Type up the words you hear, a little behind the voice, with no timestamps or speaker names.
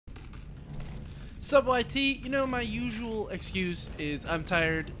Sub YT, you know, my usual excuse is I'm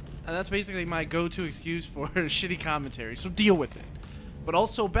tired, and that's basically my go-to excuse for shitty commentary, so deal with it. But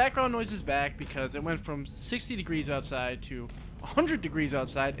also, background noise is back because it went from 60 degrees outside to 100 degrees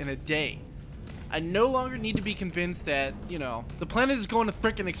outside in a day. I no longer need to be convinced that, you know, the planet is going to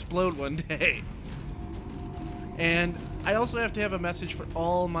frickin' explode one day. And I also have to have a message for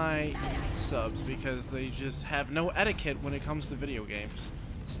all my subs because they just have no etiquette when it comes to video games.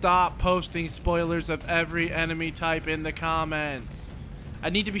 Stop posting spoilers of every enemy type in the comments. I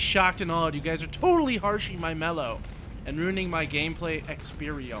need to be shocked and awed. You guys are totally harshing my mellow and ruining my gameplay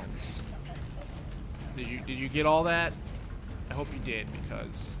experience. Did you get all that? I hope you did,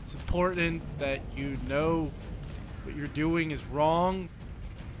 because it's important that you know what you're doing is wrong.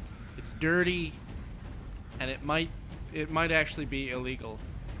 It's dirty, and it might actually be illegal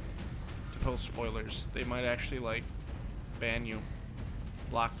to post spoilers. They might actually like ban you,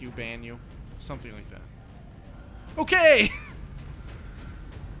 block you, ban you, something like that. Okay.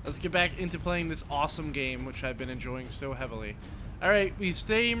 Let's get back into playing this awesome game, which I've been enjoying so heavily. Alright, the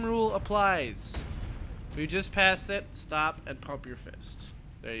same rule applies. We just passed it, stop and pump your fist.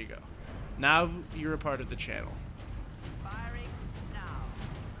 There you go. Now you're a part of the channel. Firing now.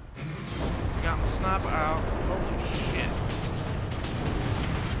 Got my sniper out. Holy shit.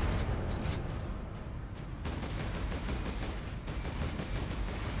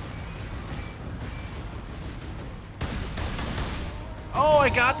 Oh, I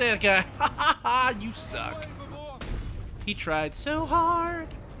got that guy. Ha ha ha, you suck. He tried so hard.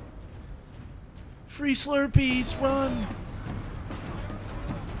 Free Slurpees, run.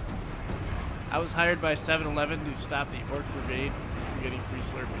 I was hired by 7-Eleven to stop the Orc Brigade from getting free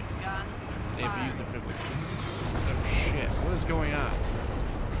Slurpees. They abused the privileges. Oh shit, what is going on?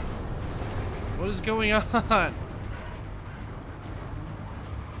 What is going on?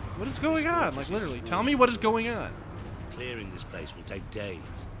 What is going on? Like literally, tell me what is going on. Clearing this place will take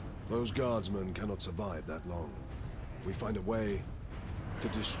days. Those guardsmen cannot survive that long. We find a way to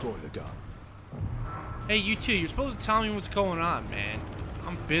destroy the gun. Hey, you two, you're supposed to tell me what's going on, man.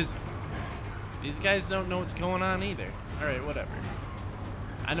 I'm busy. These guys don't know what's going on either. Alright, whatever.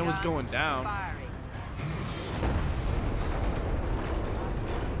 I know what's going down.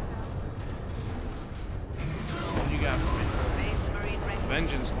 What do you got for me?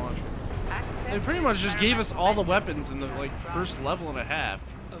 Vengeance launcher. They pretty much just gave us all the weapons in the like first level and a half.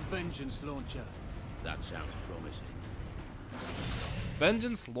 A vengeance launcher. That sounds promising.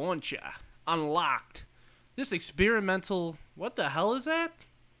 Vengeance launcher unlocked. This experimental, what the hell is that?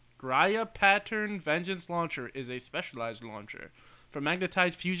 Graya pattern vengeance launcher is a specialized launcher for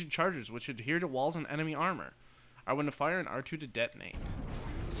magnetized fusion charges which adhere to walls and enemy armor. R1 to fire and R2 to detonate.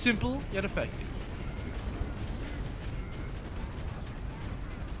 Simple yet effective.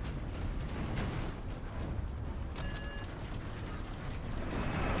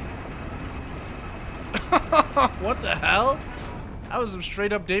 What the hell? That was some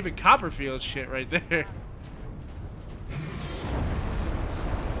straight up David Copperfield shit right there.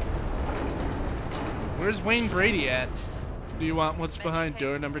 Where's Wayne Brady at? Do you want what's behind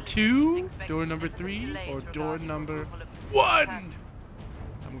door number 2, door number 3, or door number 1?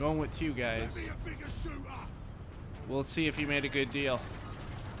 I'm going with 2, guys. We'll see if he made a good deal.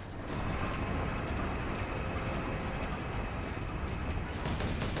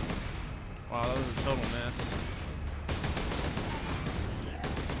 Wow, that was a total mess.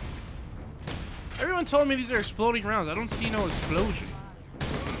 Everyone told me these are exploding rounds. I don't see no explosion.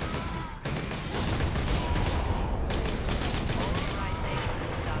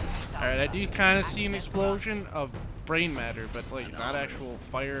 Alright, I do kind of see an explosion of brain matter, but like not actual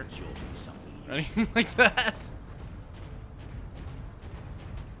fire or anything like that.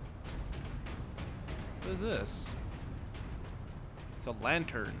 What is this? It's a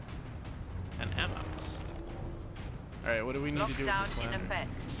lantern and ammo. Alright, what do we need to do with this lantern?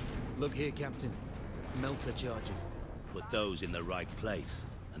 Look here, Captain. Melter charges. Put those in the right place,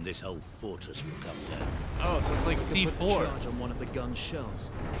 and this whole fortress will come down. Oh, so it's like Put the C4. charge on one of the gun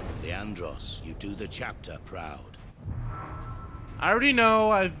shells. Leandros, you do the chapter proud. I already know.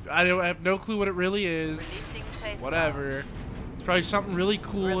 I have no clue what it really is. Whatever. It's probably something really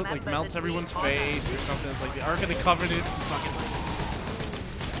cool. It like melts everyone's face or something. It's like the Ark of the Covenant. Fucking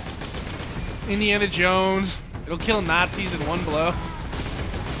Indiana Jones. It'll kill Nazis in one blow.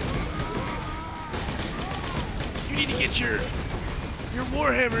 You need to get your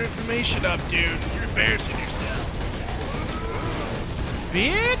Warhammer information up, dude. You're embarrassing yourself.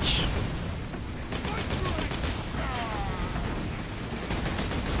 Bitch!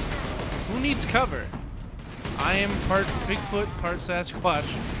 Who needs cover? I am part Bigfoot, part Sasquatch.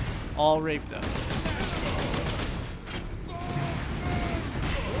 all rape them.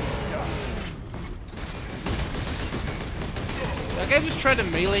 That guy just tried to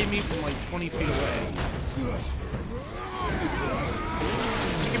melee me from like 20 feet away.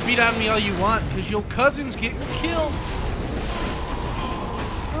 You can beat on me all you want, because your cousin's getting killed.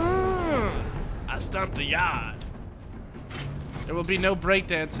 I stomped a yard. There will be no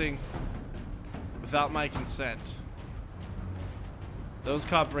breakdancing without my consent. Those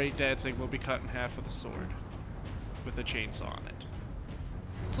caught breakdancing will be cut in half with a sword, with a chainsaw on it.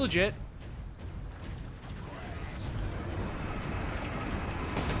 It's legit.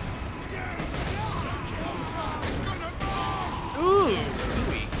 Ooh,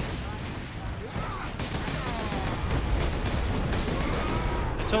 ooey.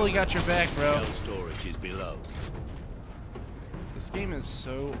 I totally got your back, bro. Shell storage is below. This game is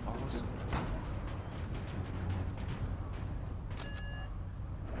so awesome.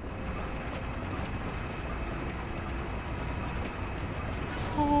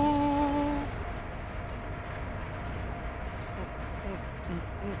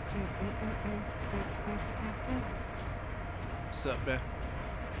 What's up, man?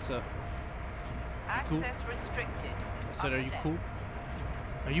 What's up? Cool? Access restricted. I said, are you Upstairs. cool?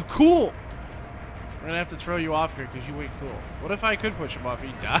 Are you cool? We're gonna have to throw you off here because you ain't cool. What if I could push him off?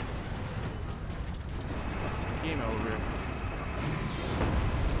 He'd die. Game over.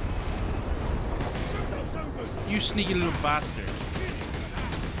 You sneaky little bastard.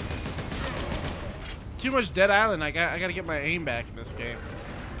 Too much Dead Island. I gotta get my aim back in this game.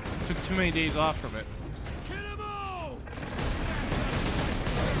 Took too many days off from it.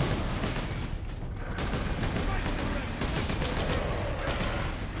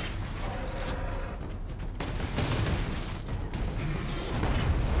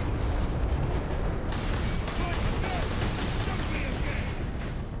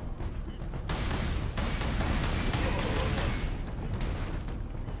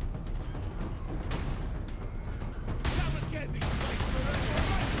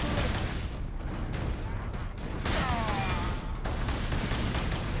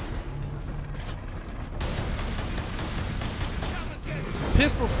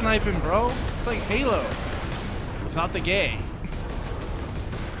 Pistol sniping, bro. It's like Halo without the gay.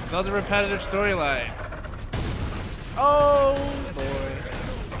 Without the repetitive storyline. Oh boy.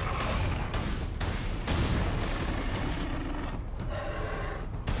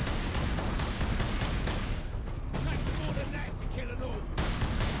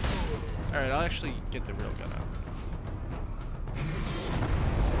 Alright, I'll actually get the real gun out.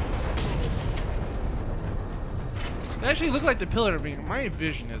 They actually look like the pillar to me. My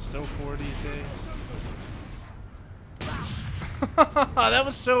vision is so poor these days. That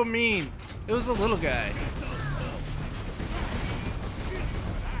was so mean. It was a little guy.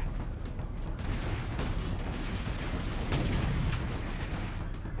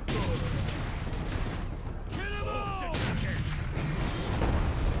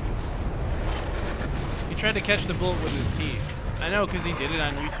 He tried to catch the bullet with his teeth. I know, because he did it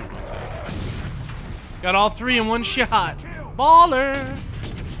on YouTube one time. Got all three in one shot. Baller!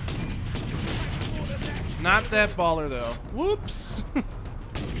 Not that baller, though. Whoops!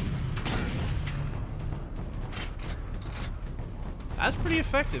 That's pretty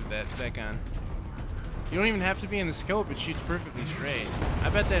effective, that gun. You don't even have to be in the scope. It shoots perfectly straight.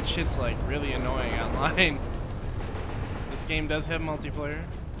 I bet that shit's, like, really annoying online. This game does have multiplayer.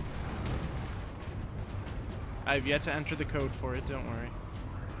 I've yet to enter the code for it, don't worry.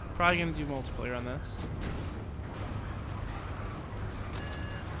 Probably gonna do multiplayer on this.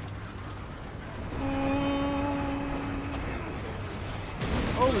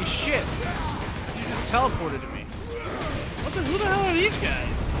 Holy shit! You just teleported to me. Who the hell are these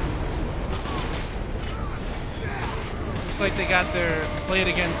guys? Looks like they got their Play It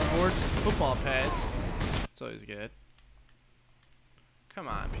Again Sports football pads. It's always good. Come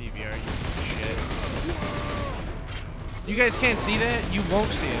on, PBR, you piece of shit. You guys can't see that? You won't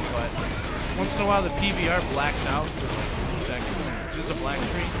see it, but once in a while the PVR blacks out for like 2 seconds. Just a black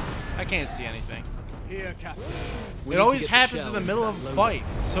screen. I can't see anything. Here, Captain. It always happens in the middle of a fight.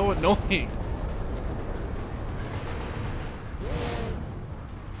 It's so annoying.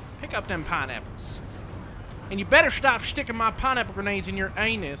 Pick up them pineapples. And you better stop sticking my pineapple grenades in your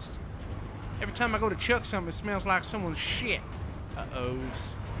anus. Every time I go to chuck something, it smells like someone's shit. Uh-ohs.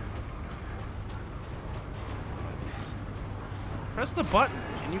 Press the button.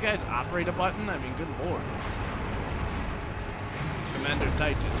 Can you guys operate a button? I mean, good lord. Commander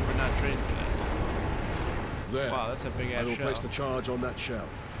Titus, we're not trained for that. There. Wow, that's a big ass I will shell. place the charge on that shell.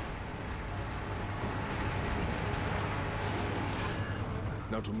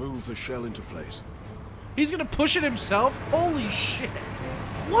 Now to move the shell into place. He's gonna push it himself? Holy shit.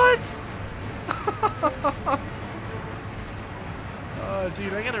 What? Oh,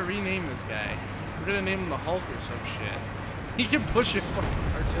 dude, I gotta rename this guy. We're gonna name him the Hulk or some shit. He can push a fucking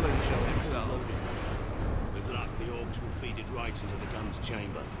artillery shell himself. With luck, the orcs will feed it right into the gun's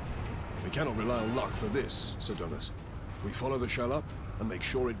chamber. We cannot rely on luck for this, Sir Donis. We follow the shell up and make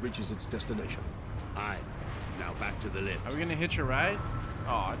sure it reaches its destination. Aye. Now back to the lift. Are we gonna hitch a ride?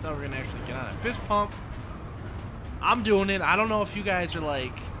 Oh, I thought we were gonna actually get on it. Fist pump. I'm doing it. I don't know if you guys are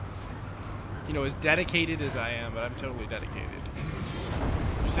like, you know, as dedicated as I am, but I'm totally dedicated.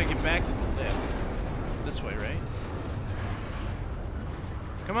 Just take it back to the lift. This way, right?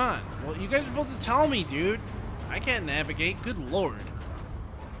 Come on. Well, you guys are supposed to tell me, dude. I can't navigate. Good lord.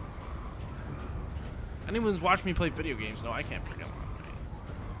 Anyone who's watched me play video games, no, I can't pick up on things.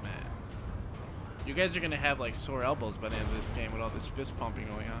 Man. You guys are gonna have like sore elbows by the end of this game with all this fist pumping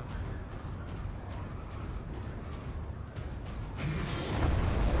going on.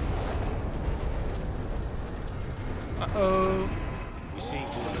 Uh-oh. We seem to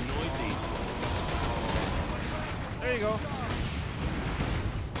have annoyed these ones. There you go.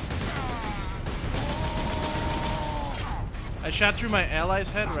 I shot through my ally's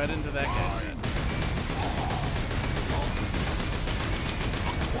head right into that guy's head.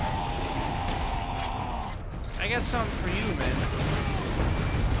 I got something for you, man.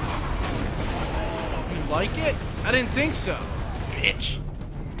 You like it? I didn't think so, bitch.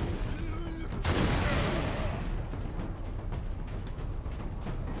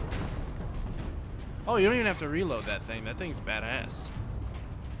 Oh, you don't even have to reload that thing. That thing's badass.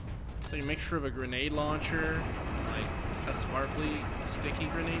 So you mixture of a grenade launcher, like a sparkly, sticky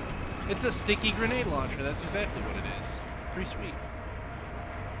grenade. It's a sticky grenade launcher. That's exactly what it is. Pretty sweet.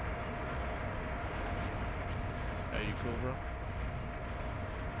 Are you cool, bro?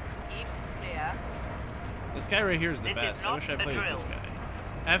 Keep clear. This guy right here is the This is best. I not wish I the played with this drill. guy.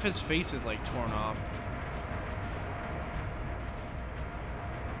 Half his face is like torn off.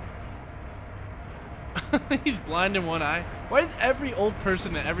 He's blind in one eye. Why is every old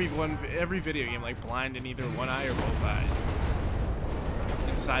person in every video game like blind in either one eye or both eyes?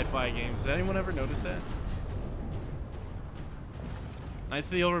 In sci-fi games, did anyone ever notice that? Knights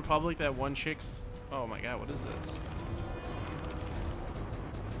of the Old Republic, that one chick's. Oh my god, what is this?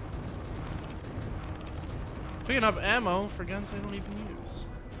 Picking up ammo for guns I don't even use.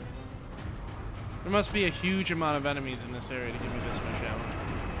 There must be a huge amount of enemies in this area to give me this much ammo.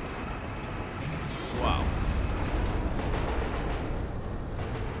 Wow.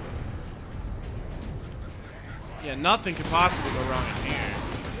 Yeah, nothing could possibly go wrong in here.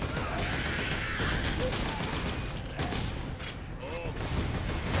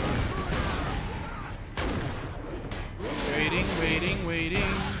 Waiting, waiting,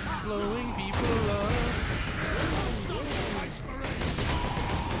 waiting, blowing people up.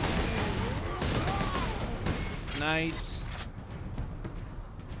 Nice.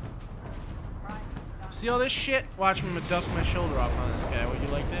 See all this shit? Watch me dust my shoulder off on this guy. Would you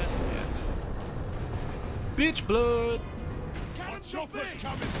like that? Yeah. Bitch blood.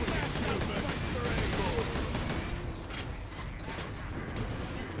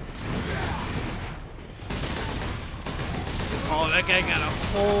 Oh, that guy got a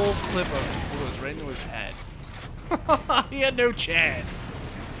whole clip of bullets right into his head. He had no chance.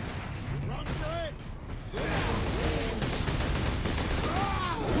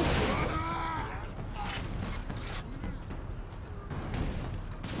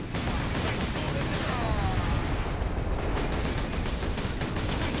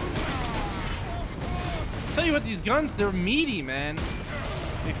 Tell you what, these guns, they're meaty, man.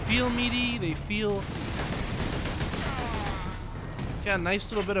 They feel meaty, they feel... It's got a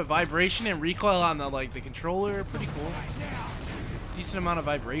nice little bit of vibration and recoil on the, like, the controller. Pretty cool. Decent amount of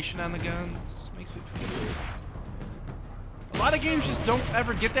vibration on the guns. Makes it feel... A lot of games just don't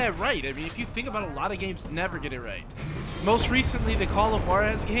ever get that right. I mean, if you think about it, a lot of games never get it right. Most recently, the Call of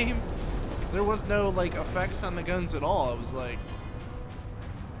Juarez game, there was no, like, effects on the guns at all. It was like...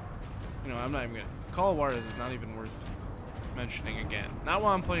 You know, I'm not even gonna... Call of Juarez is not even worth mentioning again. Not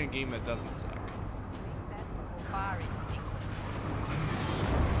while I'm playing a game that doesn't suck. Firing.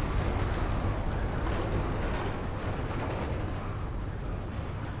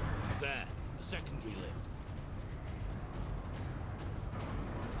 There, the secondary lift.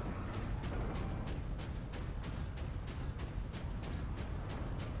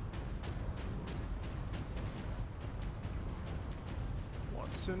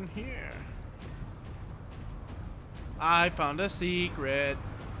 What's in here? I found a secret.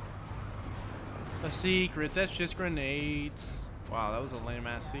 A secret that's just grenades. Wow, that was a lame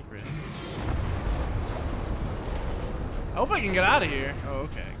ass secret. I hope I can get out of here. Oh,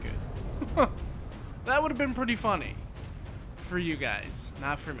 okay, good. That would have been pretty funny. For you guys,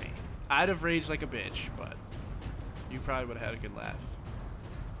 not for me. I'd have raged like a bitch, but you probably would have had a good laugh.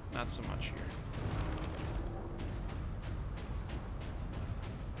 Not so much here.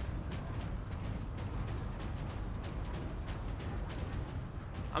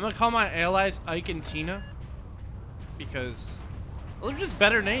 I'm gonna call my allies Ike and Tina because those are just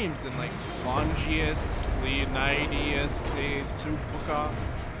better names than like Longius, Leonidas, Supuka,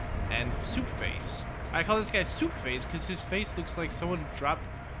 and Soupface. I call this guy Soupface because his face looks like someone dropped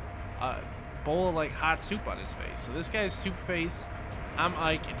a bowl of like hot soup on his face. So this guy's Soupface. I'm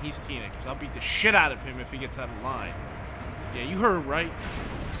Ike and he's Tina because I'll beat the shit out of him if he gets out of line. Yeah, you heard right.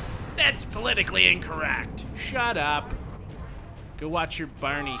 That's politically incorrect. Shut up. Go watch your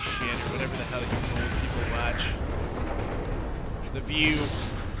Barney shit or whatever the hell you old people watch. The View.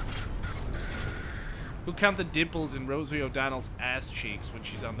 Who count the dimples in Rosie O'Donnell's ass cheeks when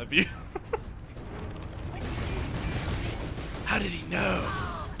she's on The View? How did he know?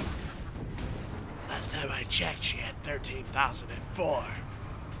 Last time I checked, she had 13,004.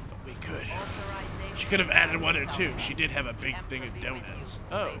 But we could have. She could have added one or two. She did have a big thing of donuts.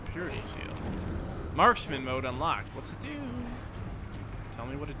 Oh, purity seal. Marksman mode unlocked. What's it do? Tell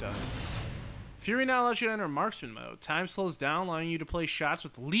me what it does. Fury now allows you to enter marksman mode. Time slows down, allowing you to play shots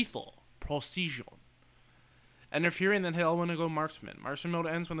with lethal precision. Enter Fury and then hit L1 to go marksman. Marksman mode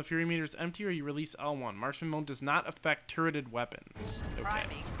ends when the Fury meter is empty or you release L1. Marksman mode does not affect turreted weapons. Okay.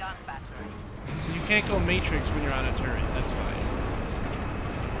 Priming gun battery. So you can't go Matrix when you're on a turret. That's fine.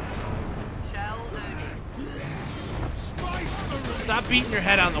 Shell loading. Stop beating your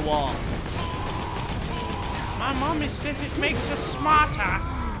head on the wall. My mommy says it makes us smarter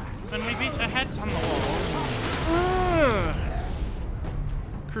when we beat our heads on the wall.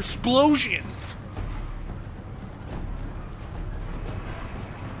 Kersplosion.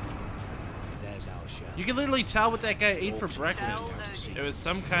 There's our shell. You can literally tell what that guy ate for breakfast. It was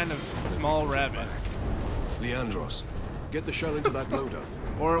some kind of small rabbit. Leandros, get the shell into that loader.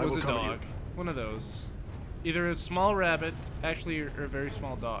 Or it I was will a cover dog. you. One of those. Either a small rabbit, actually, or a very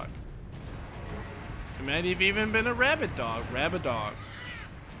small dog. It might have even been a rabbit dog. Rabbit dog.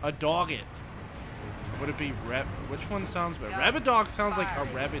 A dog-it. Would it be which one sounds better? Rabbit dog sounds like a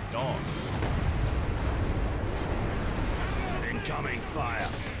rabbit dog. Incoming fire.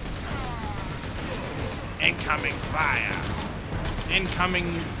 Incoming fire. Incoming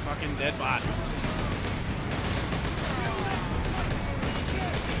fucking dead bodies.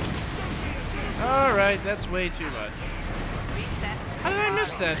 Alright, that's way too much. Reset. How did I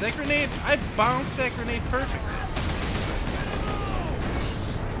miss that? That grenade, I bounced that grenade perfectly.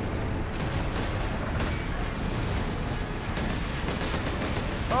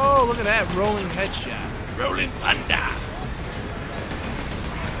 Oh, look at that rolling headshot. Rolling thunder.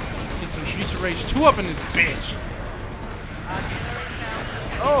 Get some Streets of Rage 2 up in this bitch.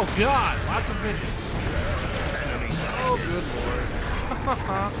 Oh god, lots of midgets. Oh good lord.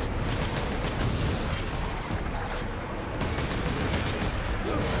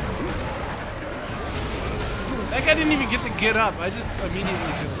 That guy didn't even get to get up. I just immediately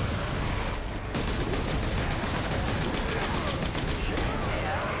killed him.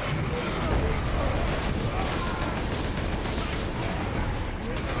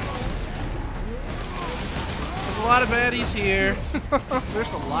 There's a lot of baddies here.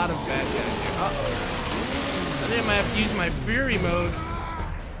 There's a lot of bad guys here. Uh-oh. I think I might have to use my Fury mode.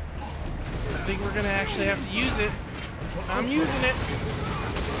 I think we're gonna actually have to use it. I'm using it.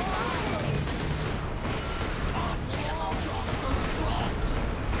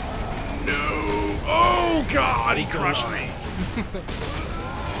 No! Oh god, he crushed me.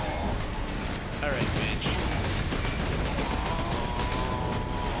 Alright, bitch.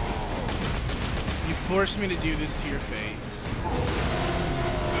 You forced me to do this to your face.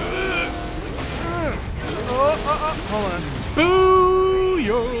 Hold on.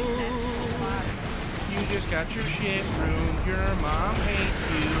 Boo-yo! You just got your shit ruined. Your mom hates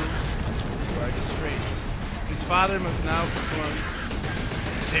you. You are a disgrace. His father must now perform.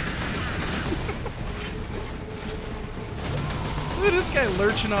 Sick. Look at this guy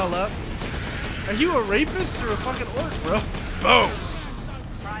lurching all up. Are you a rapist or a fucking orc, bro? Boom!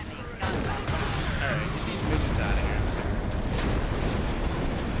 Priming gun battery. Alright, get these midgets out of here. I'm sick.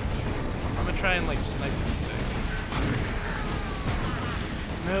 I'm gonna try and like snipe this thing.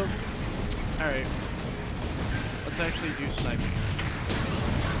 Nope. Alright. Let's actually do sniping.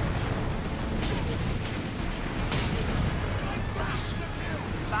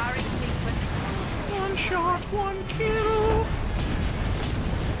 Firing sequence. One shot, one kill.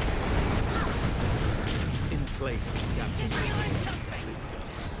 place, Captain.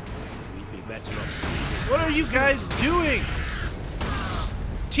 We'd be better off seeing this. What are you guys doing?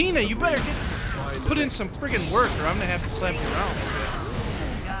 Tina, you better put in some friggin' work or I'm gonna have to slap you around.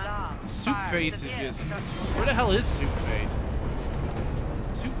 Soup Face is just... Where the hell is Soup Face?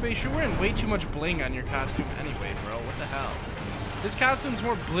 Soup Face, you're wearing way too much bling on your costume anyway, bro. What the hell? This costume's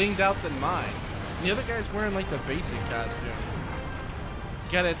more blinged out than mine. And the other guy's wearing like the basic costume.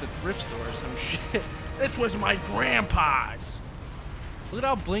 Got it at the thrift store or some shit. This was my grandpa's. Look at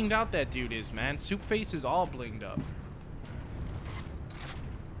how blinged out that dude is, man. Soup Face is all blinged up.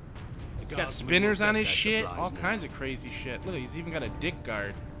 He's got spinners on his shit. All kinds of crazy shit. Look, he's even got a dick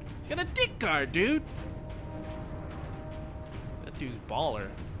guard. He's got a dick guard, dude. That dude's baller.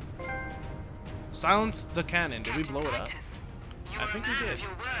 Silence the cannon. Did we blow it up? I think we did. Your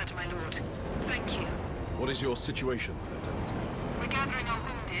word, my lord. Thank you. What is your situation, Lieutenant? We're gathering our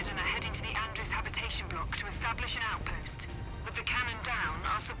wounded and are heading to the Andrews habitation block to establish an outpost. With the cannon down,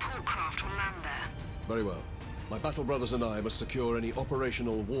 our support craft will land there. Very well. My battle brothers and I must secure any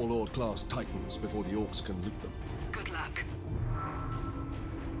operational Warlord-class Titans before the Orcs can loot them. Good luck.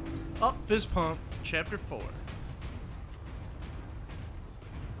 Up Fist Pump, Chapter 4.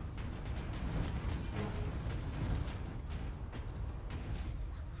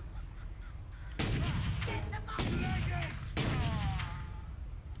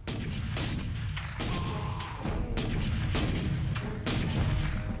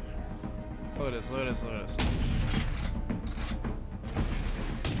 Look at this, look at this, look at this.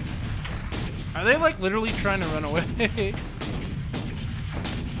 Are they like literally trying to run away?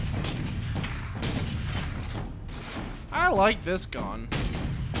 I like this gun.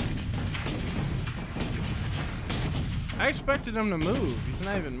 I expected him to move. He's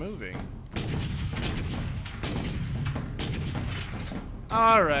not even moving.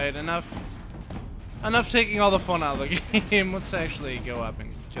 Alright, enough taking all the fun out of the game. Let's actually go up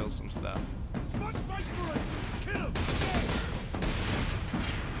and kill some stuff.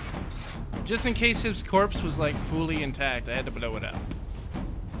 Just in case his corpse was like fully intact, I had to blow it up.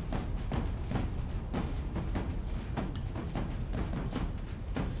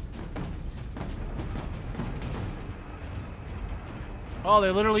 Oh,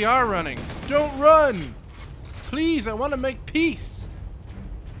 they literally are running. Don't run! Please, I want to make peace.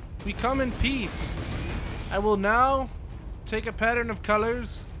 We come in peace. I will now take a pattern of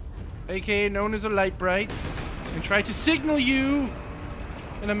colors, aka known as a light bright, and try to signal you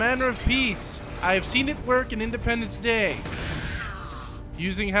in a manner of peace. I have seen it work in Independence Day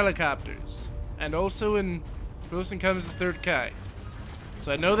using helicopters and also in Close Encounters of the Third Kind.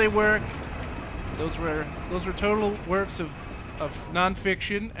 So I know they work. Those were total works of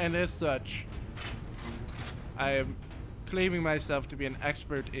non-fiction, and as such, I am claiming myself to be an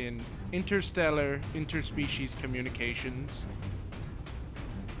expert in interstellar, interspecies communications.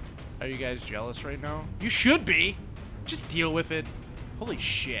 Are you guys jealous right now? You should be! Just deal with it. Holy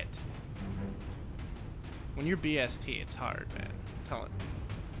shit. When you're BST, it's hard, man. I'm telling you.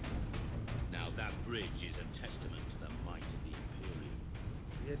 Now that bridge is a testament to the might of the Imperium.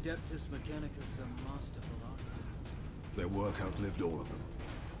 The Adeptus Mechanicus are masterful architects. Their work outlived all of them.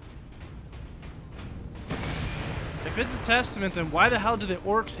 If it's a testament, then why the hell do the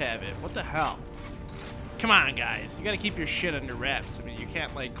orcs have it? What the hell? Come on, guys. You gotta keep your shit under wraps. I mean, you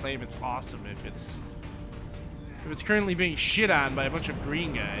can't, like, claim it's awesome if it's currently being shit on by a bunch of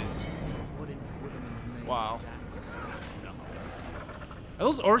green guys. What in Quilliman's name Wow. is that? Are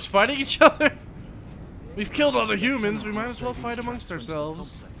those orcs fighting each other? We've killed all the humans. We might as well fight amongst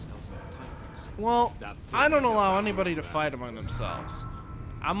ourselves. Well, I don't allow anybody to fight among themselves.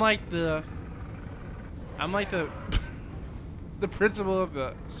 I'm like the the principal of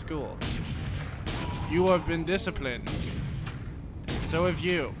the school. You have been disciplined. And so have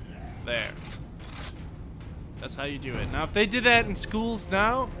you. There. That's how you do it. Now, if they did that in schools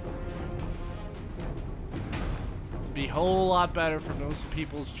now, it'd be a whole lot better for those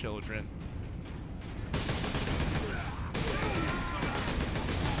people's children.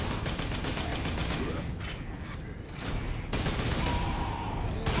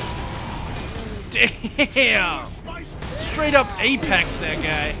 Damn! Straight up Apex, that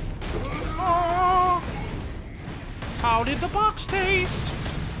guy. Oh, how did the box taste?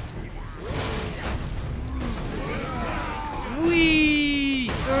 Wee!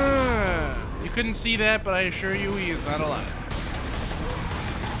 You couldn't see that, but I assure you he is not alive.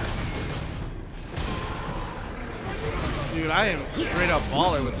 Dude, I am straight up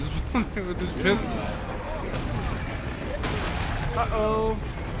baller with this with this pistol. Uh-oh.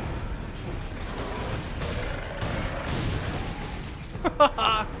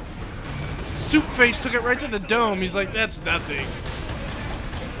 Soup Face took it right to the dome. He's like, that's nothing.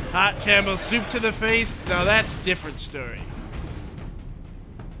 Hot Campbell soup to the face? No, that's a different story.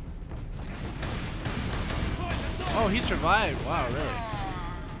 Oh, he survived. Wow, really?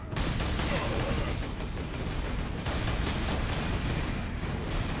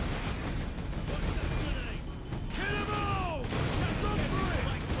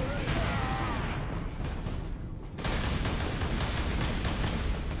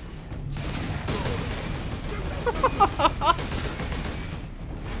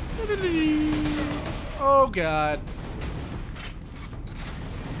 Oh god.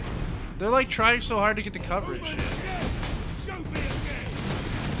 They're like trying so hard to get the coverage. Shit.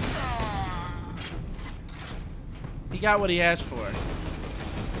 He got what he asked for.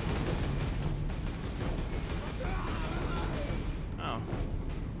 Oh.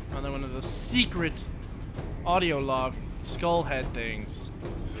 Another one of those secret audio log skull head things.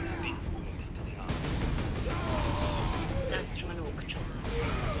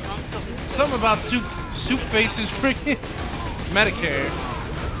 Something about Soup Face's freaking Medicare.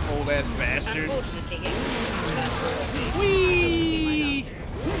 Old ass bastard. Whee!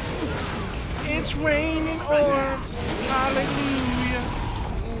 It's raining orbs. Hallelujah.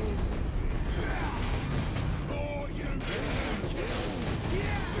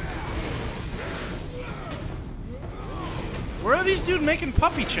 Where are these dudes making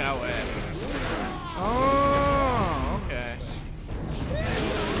puppy chow at? Oh, okay.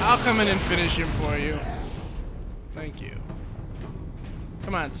 I'll come in and finish him for you. Thank you.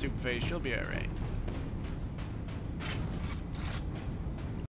 Come on, Soup Face. You'll be alright.